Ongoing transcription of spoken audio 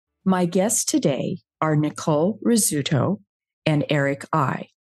My guests today are Nicole Rizzuto and Eric I.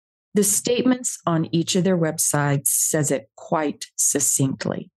 The statements on each of their websites says it quite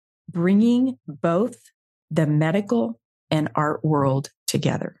succinctly, bringing both the medical and art world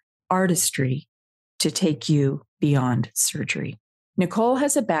together, artistry to take you beyond surgery. Nicole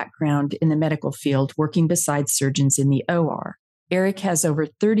has a background in the medical field working beside surgeons in the OR. Eric has over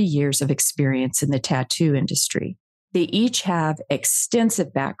 30 years of experience in the tattoo industry. They each have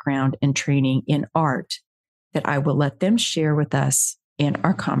extensive background and training in art that I will let them share with us in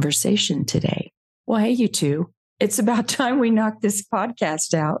our conversation today. Well, hey, you two, it's about time we knock this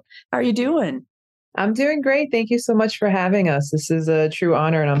podcast out. How are you doing? I'm doing great. Thank you so much for having us. This is a true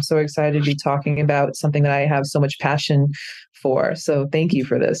honor, and I'm so excited to be talking about something that I have so much passion for. So thank you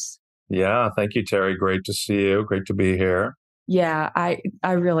for this. Yeah, thank you, Terry. Great to see you. Great to be here. Yeah,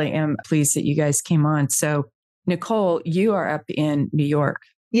 I really am pleased that you guys came on. So, Nicole, you are up in New York.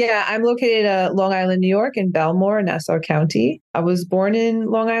 Yeah, I'm located at Long Island, New York, in Belmore, Nassau County. I was born in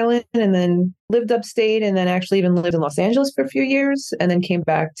Long Island and then lived upstate, and then actually even lived in Los Angeles for a few years, and then came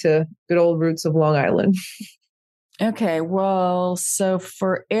back to good old roots of Long Island. Okay, well, so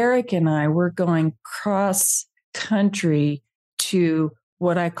for Eric and I, we're going cross country to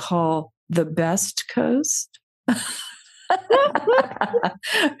what I call the best coast.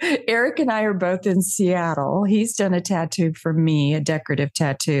 Eric and I are both in Seattle. He's done a tattoo for me, a decorative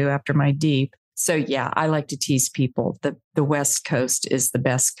tattoo after my deep. So yeah, I like to tease people. The West Coast is the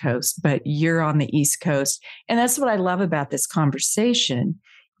best coast, but you're on the East Coast. And that's what I love about this conversation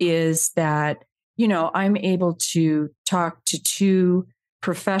is that, you know, I'm able to talk to two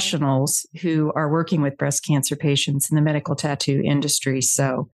professionals who are working with breast cancer patients in the medical tattoo industry.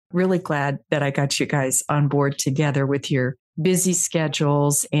 So really glad that I got you guys on board together with your busy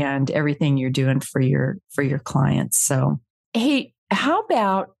schedules and everything you're doing for your clients. So, hey, how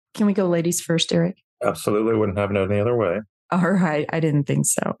about, can we go ladies first, Eric? Absolutely. Wouldn't have it any other way. All right. I didn't think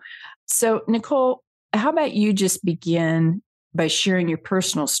so. So, Nicole, how about you just begin by sharing your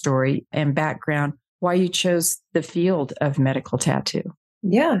personal story and background, why you chose the field of medical tattoo?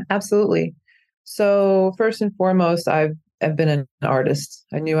 Yeah, absolutely. So first and foremost, I've been an artist.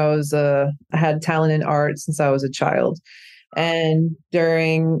 I knew I had talent in art since I was a child. And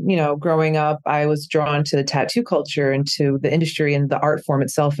during, growing up, I was drawn to the tattoo culture and to the industry and the art form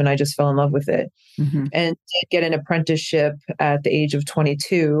itself. And I just fell in love with it. Mm-hmm. And did get an apprenticeship at the age of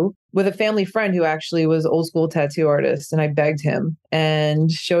 22 with a family friend who actually was old school tattoo artist. And I begged him and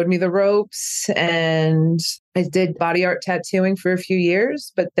showed me the ropes. And I did body art tattooing for a few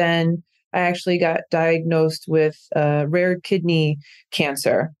years, but then I actually got diagnosed with rare kidney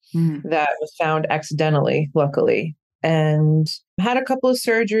cancer that was found accidentally, luckily, and had a couple of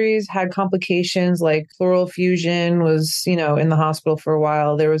surgeries, had complications like pleural effusion, was, in the hospital for a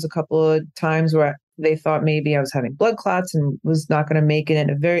while. There was a couple of times where they thought maybe I was having blood clots and was not going to make it.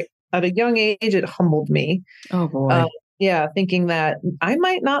 And at a young age, it humbled me. Oh, boy. Thinking that I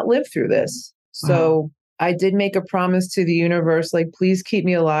might not live through this. So I did make a promise to the universe, like, please keep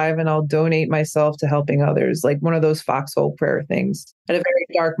me alive and I'll donate myself to helping others. Like one of those foxhole prayer things at a very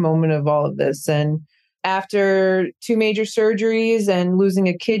dark moment of all of this. And after 2 major surgeries and losing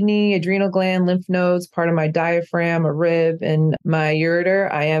a kidney, adrenal gland, lymph nodes, part of my diaphragm, a rib, and my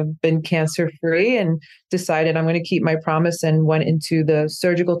ureter, I have been cancer free and decided I'm going to keep my promise and went into the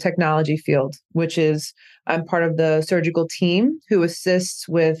surgical technology field, which is I'm part of the surgical team who assists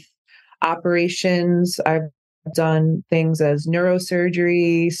with operations. I've done things as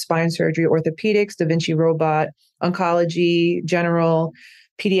neurosurgery, spine surgery, orthopedics, Da Vinci robot, oncology, general,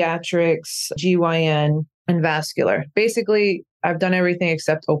 pediatrics, GYN, and vascular. Basically, I've done everything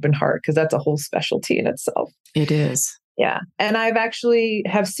except open heart because that's a whole specialty in itself. It is. Yeah. And I've actually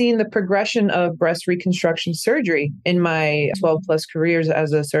have seen the progression of breast reconstruction surgery in my 12 plus careers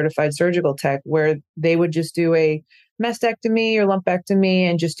as a certified surgical tech, where they would just do a mastectomy or lumpectomy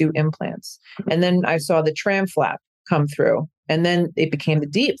and just do implants. And then I saw the tram flap come through, and then it became the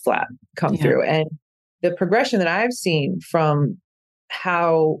deep flap come through. And the progression that I've seen from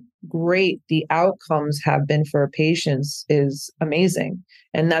how great the outcomes have been for patients is amazing.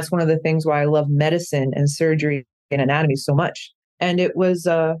 And that's one of the things why I love medicine and surgery and anatomy so much. And it was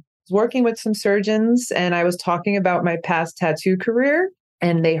working with some surgeons, and I was talking about my past tattoo career,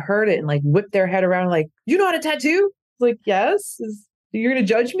 and they heard it and like whipped their head around like, you know how to tattoo? Like, yes. You're going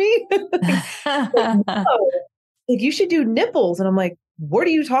to judge me? No. Like, you should do nipples. And I'm like, what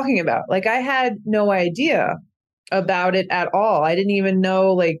are you talking about? Like, I had no idea about it at all. I didn't even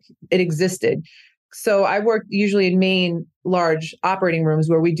know like it existed. So I work usually in main large operating rooms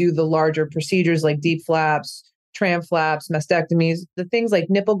where we do the larger procedures like deep flaps, tram flaps, mastectomies, the things like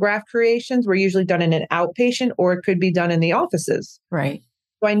nipple graft creations were usually done in an outpatient or it could be done in the offices. Right.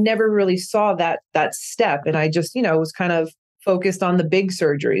 So I never really saw that step. And I just, was kind of focused on the big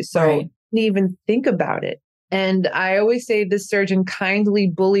surgeries. So I didn't even think about it. And I always say this surgeon kindly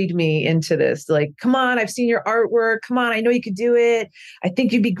bullied me into this. Like, come on, I've seen your artwork. Come on, I know you could do it. I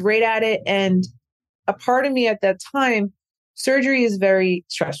think you'd be great at it. And a part of me at that time, surgery is very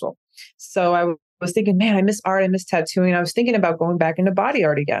stressful. So I was thinking, man, I miss art. I miss tattooing. I was thinking about going back into body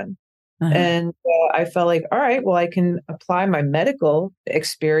art again. Uh-huh. And I felt like, all right, well, I can apply my medical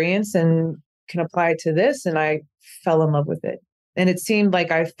experience and can apply it to this. And I fell in love with it. And it seemed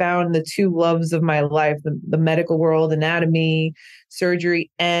like I found the two loves of my life, the medical world, anatomy, surgery,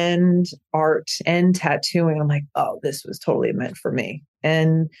 and art and tattooing. I'm like, oh, this was totally meant for me.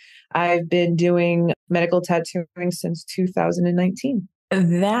 And I've been doing medical tattooing since 2019.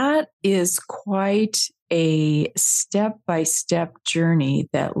 That is quite a step-by-step journey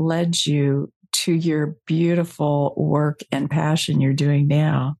that led you to your beautiful work and passion you're doing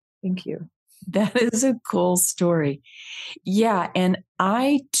now. Thank you. That is a cool story. Yeah. And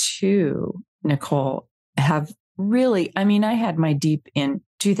I too, Nicole, have really, I had my Deep in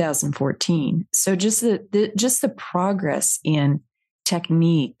 2014. So just the progress in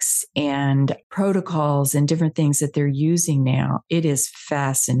techniques and protocols and different things that they're using now, it is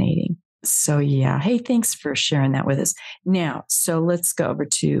fascinating. So yeah. Hey, thanks for sharing that with us. Now, so let's go over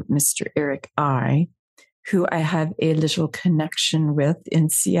to Mr. Eric I., who I have a little connection with in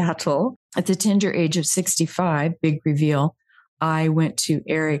Seattle. At the tender age of 65, big reveal, I went to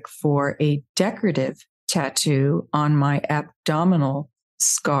Eric for a decorative tattoo on my abdominal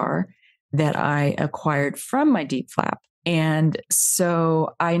scar that I acquired from my deep flap. And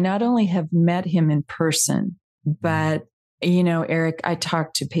so I not only have met him in person, but, Eric, I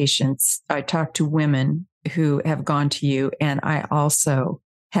talk to patients, I talk to women who have gone to you, and I also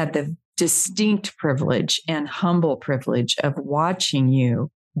had the distinct privilege and humble privilege of watching you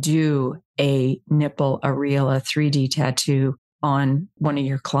do a nipple areola 3D tattoo on one of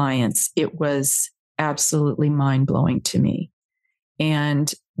your clients. It was absolutely mind-blowing to me.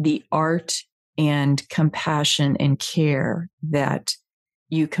 And the art and compassion and care that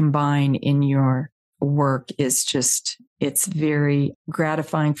you combine in your work is it's very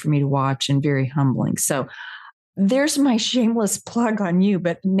gratifying for me to watch and very humbling. So there's my shameless plug on you,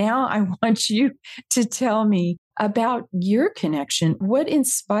 but now I want you to tell me about your connection. What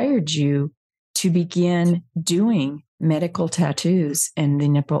inspired you to begin doing medical tattoos and the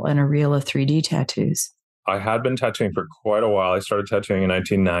nipple and areola 3D tattoos? I had been tattooing for quite a while. I started tattooing in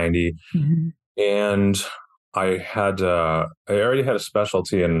 1990, and I already had a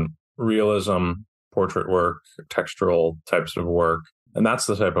specialty in realism, portrait work, textural types of work. And that's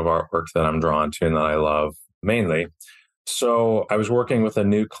the type of artwork that I'm drawn to and that I love mainly. So I was working with a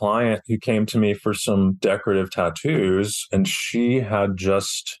new client who came to me for some decorative tattoos, and she had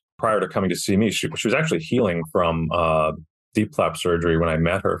just, prior to coming to see me, she was actually healing from deep flap surgery when I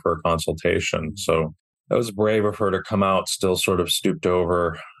met her for a consultation. So that was brave of her to come out still sort of stooped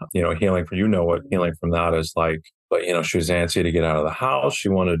over, healing from, what healing from that is like. But, she was antsy to get out of the house. She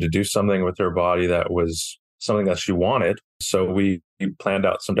wanted to do something with her body that was something that she wanted. So we planned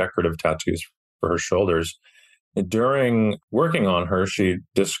out some decorative tattoos for her shoulders. And during working on her, she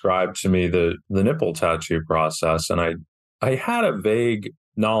described to me the nipple tattoo process. And I had a vague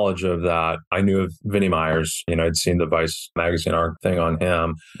knowledge of that. I knew of Vinnie Myers. I'd seen the Vice magazine art thing on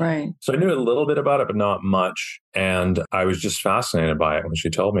him. Right. So I knew a little bit about it, but not much. And I was just fascinated by it when she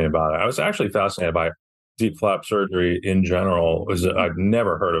told me about it. I was actually fascinated by deep flap surgery in general. I'd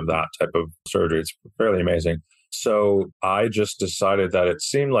never heard of that type of surgery. It's fairly amazing. So I just decided that it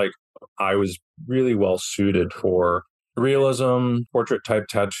seemed like I was really well suited for realism, portrait type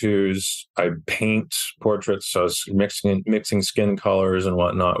tattoos. I paint portraits, so mixing skin colors and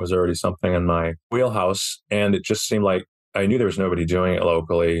whatnot was already something in my wheelhouse. And it just seemed like I knew there was nobody doing it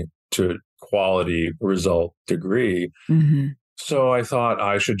locally to quality result degree. So I thought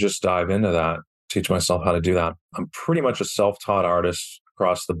I should just dive into that, teach myself how to do that. I'm pretty much a self-taught artist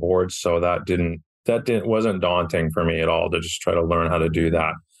across the board, so that wasn't daunting for me at all to just try to learn how to do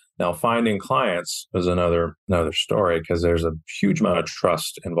that. Now, finding clients is another story, because there's a huge amount of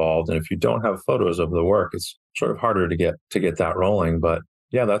trust involved. And if you don't have photos of the work, it's sort of harder to get that rolling. But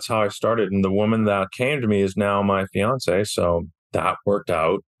yeah, that's how I started. And the woman that came to me is now my fiance. So that worked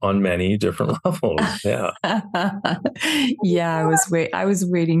out on many different levels. Yeah. Yeah, I was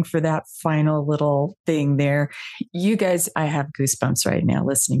waiting for that final little thing there. You guys, I have goosebumps right now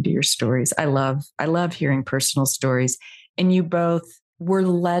listening to your stories. I love hearing personal stories. And you both were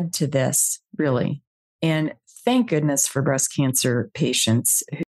led to this, really. And thank goodness for breast cancer patients